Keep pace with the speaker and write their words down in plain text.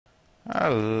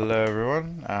Hello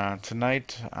everyone.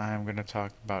 Tonight I'm going to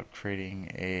talk about creating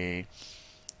a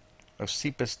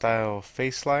OSEPA style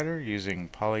face slider using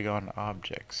Polygon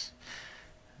objects.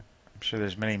 I'm sure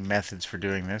there's many methods for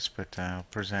doing this, but I'll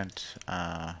present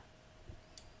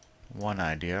one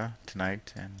idea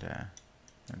tonight, and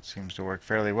it seems to work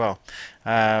fairly well.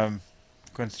 Um,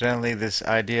 Coincidentally, this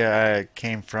idea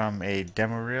came from a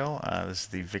demo reel. This is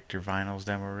the Victor Vinyls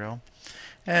demo reel,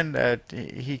 and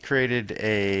he created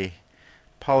a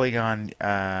Polygon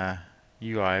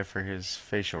UI for his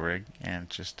facial rig, and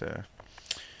just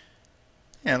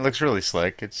yeah, it looks really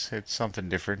slick. It's something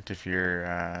different if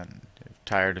you're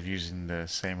tired of using the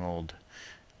same old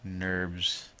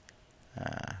NURBS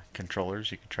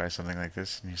controllers. You could try something like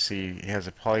this, and you see he has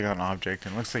a polygon object,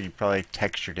 and it looks like you probably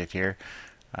textured it here,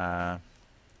 uh,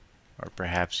 or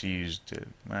perhaps used.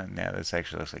 Well, no, this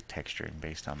actually looks like texturing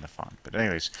based on the font. But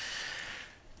anyways,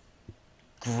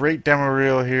 great demo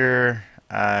reel here.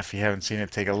 If you haven't seen it,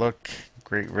 take a look.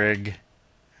 Great rig.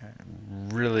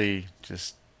 Really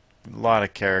just a lot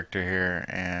of character here,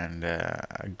 and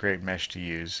a great mesh to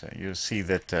use. You'll see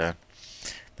that the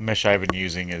mesh I've been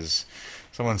using is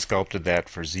someone sculpted that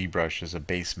for ZBrush as a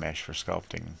base mesh for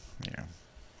sculpting, you know,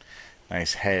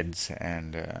 nice heads.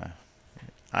 And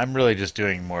I'm really just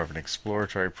doing more of an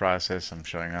exploratory process. I'm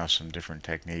showing off some different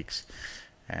techniques,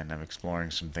 and I'm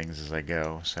exploring some things as I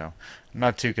go. So I'm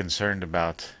not too concerned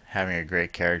about having a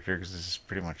great character because this is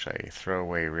pretty much a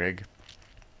throwaway rig.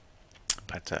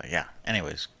 But yeah,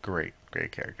 anyways, great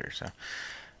character. So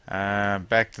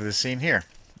back to the scene here.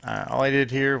 All I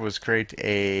did here was create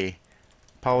a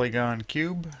polygon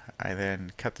cube. I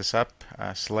then cut this up,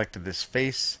 selected this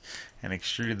face, and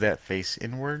extruded that face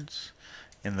inwards.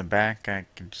 In the back, I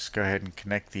can just go ahead and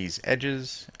connect these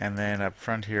edges, and then up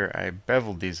front here, I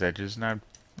beveled these edges, and I'd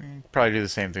probably do the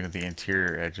same thing with the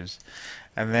interior edges.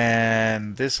 And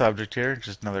then this object here,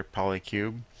 just another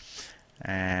polycube,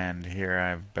 and here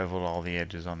I've beveled all the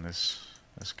edges on this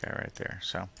guy right there.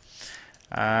 So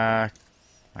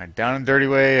my down and dirty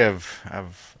way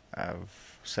of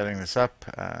setting this up.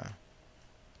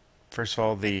 First of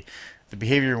all, the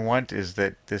behavior we want is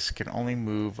that this can only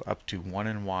move up to 1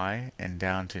 in Y and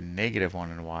down to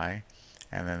 -1 in Y,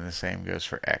 and then the same goes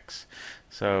for X.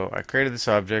 So I created this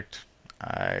object.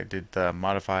 I did the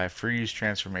modify freeze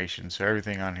transformation, so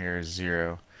everything on here is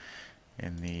 0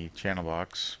 in the channel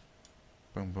box.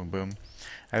 Boom, boom, boom.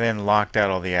 I then locked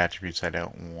out all the attributes I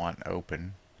don't want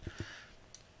open.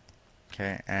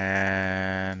 Okay,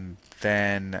 and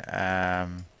then I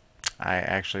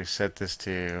actually set this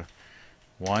to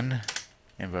 1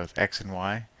 in both X and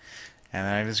Y. And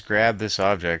then I just grabbed this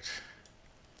object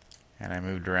and I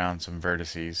moved around some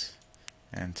vertices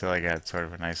until I got sort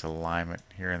of a nice alignment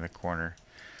here in the corner.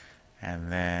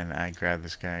 And then I grab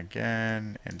this guy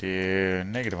again and do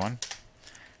 -1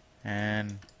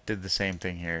 and did the same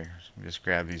thing here. Just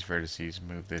grab these vertices,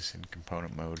 move this in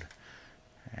component mode,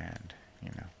 and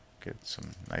get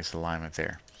some nice alignment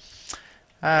there.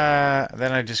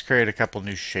 Then I just create a couple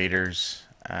new shaders,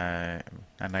 a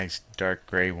nice dark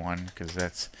gray one, because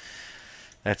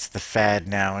that's the fad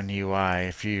now in UI.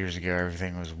 A few years ago,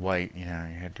 everything was white. You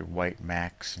had your white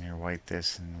max and your white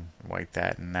this and white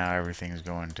that, and now everything's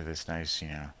going to this nice,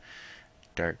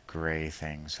 dark gray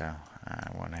thing. So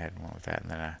I went ahead and went with that, and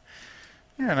then a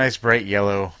nice bright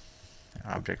yellow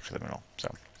object for the middle.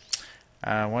 So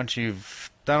once you've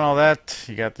done all that,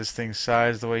 you got this thing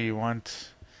sized the way you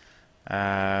want.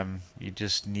 You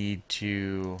just need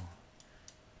to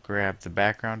grab the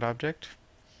background object.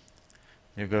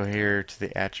 You'll go here to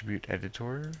the attribute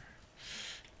editor.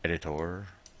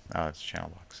 Oh, it's channel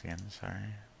box again,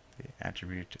 sorry. The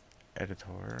attribute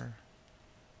editor.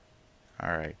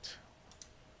 Alright.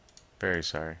 Very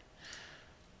sorry.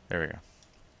 There we go.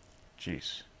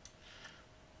 Jeez.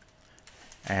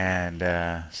 And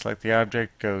select the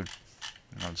object, go,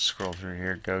 I'll just scroll through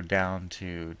here, go down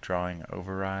to drawing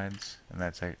overrides, and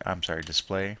that's, I'm sorry,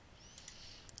 display.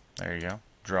 There you go,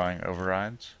 drawing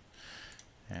overrides.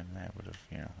 And that would have,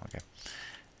 okay.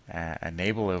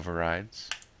 Enable overrides.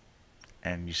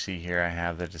 And you see here I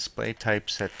have the display type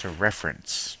set to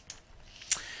reference.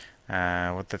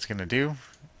 What that's going to do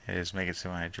is make it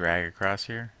so when I drag across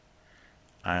here,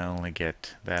 I only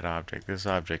get that object. This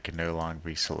object can no longer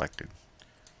be selected.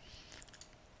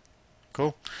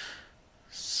 Cool.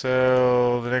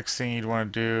 So the next thing you'd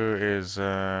want to do is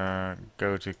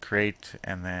go to create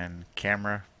and then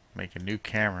camera, make a new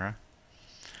camera.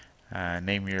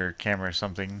 Name your camera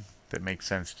something that makes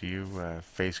sense to you,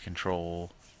 face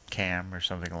control cam or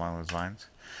something along those lines.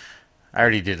 I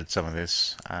already did some of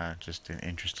this, just in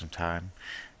interest of time.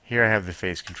 Here I have the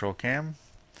face control cam,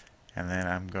 and then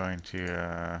I'm going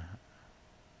to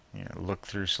look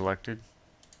through selected.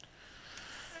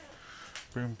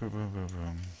 Boom, boom, boom, boom,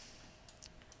 boom.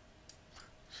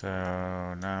 So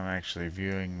now I'm actually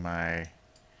viewing my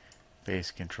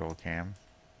base control cam.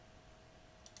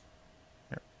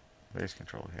 Yep, base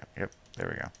control cam. Yep, there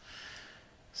we go.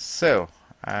 So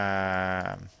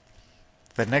the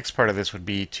next part of this would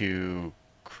be to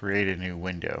create a new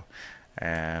window.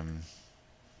 Um,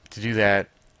 to do that,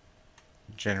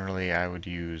 generally I would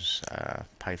use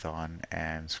Python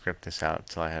and script this out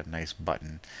until I had a nice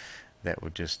button that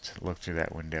would just look through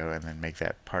that window and then make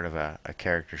that part of a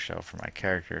character shell for my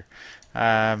character.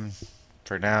 Um,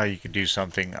 for now, you could do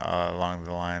something along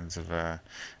the lines of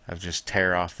just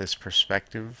tear off this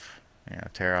perspective.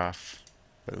 Tear off,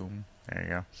 boom, there you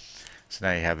go. So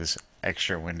now you have this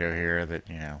extra window here that,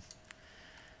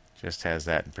 just has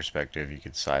that in perspective. You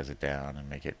could size it down and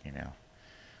make it,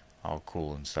 all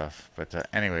cool and stuff. But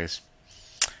anyways,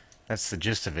 that's the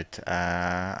gist of it.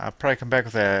 I'll probably come back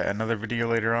with another video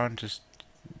later on, just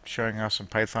showing off some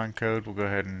Python code. We'll go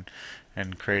ahead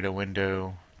and create a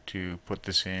window to put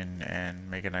this in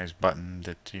and make a nice button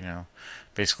that,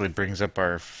 basically brings up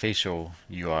our facial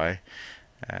UI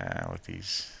with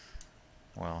these,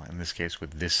 well, in this case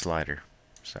with this slider.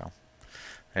 So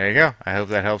there you go. I hope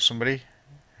that helps somebody,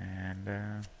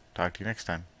 and talk to you next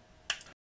time.